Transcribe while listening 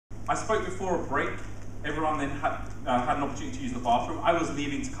I spoke before a break. Everyone then had an opportunity to use the bathroom. I was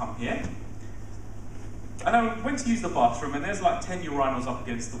leaving to come here. And I went to use the bathroom, and there's like 10 urinals up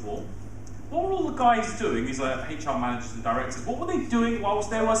against the wall. What were all the guys doing, these HR managers and directors, what were they doing whilst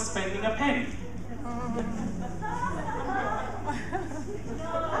they were spending a penny?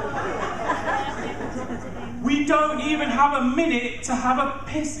 We don't even have a minute to have a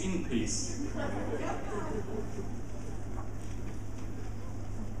piss in peace.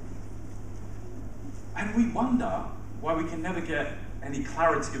 And we wonder why we can never get any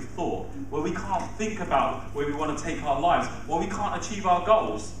clarity of thought, where we can't think about where we want to take our lives, where we can't achieve our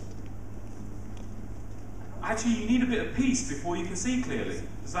goals. Actually, you need a bit of peace before you can see clearly.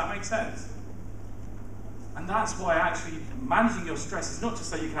 Does that make sense? And that's why actually managing your stress is not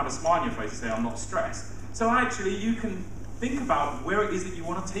just so you can have a smile on your face and say, I'm not stressed. So actually you can think about where it is that you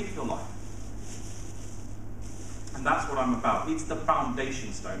want to take your life. And that's what I'm about. It's the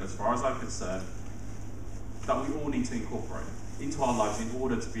foundation stone, as far as I'm concerned, that we all need to incorporate into our lives in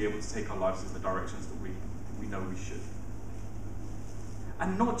order to be able to take our lives in the directions that we know we should.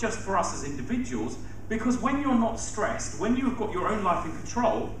 And not just for us as individuals, because when you're not stressed, when you've got your own life in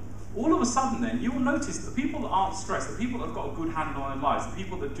control, all of a sudden then you will notice that the people that aren't stressed, the people that have got a good handle on their lives, the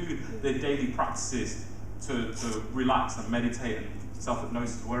people that do their daily practices to relax and meditate and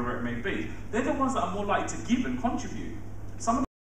self-hypnosis, whatever it may be, they're the ones that are more likely to give and contribute.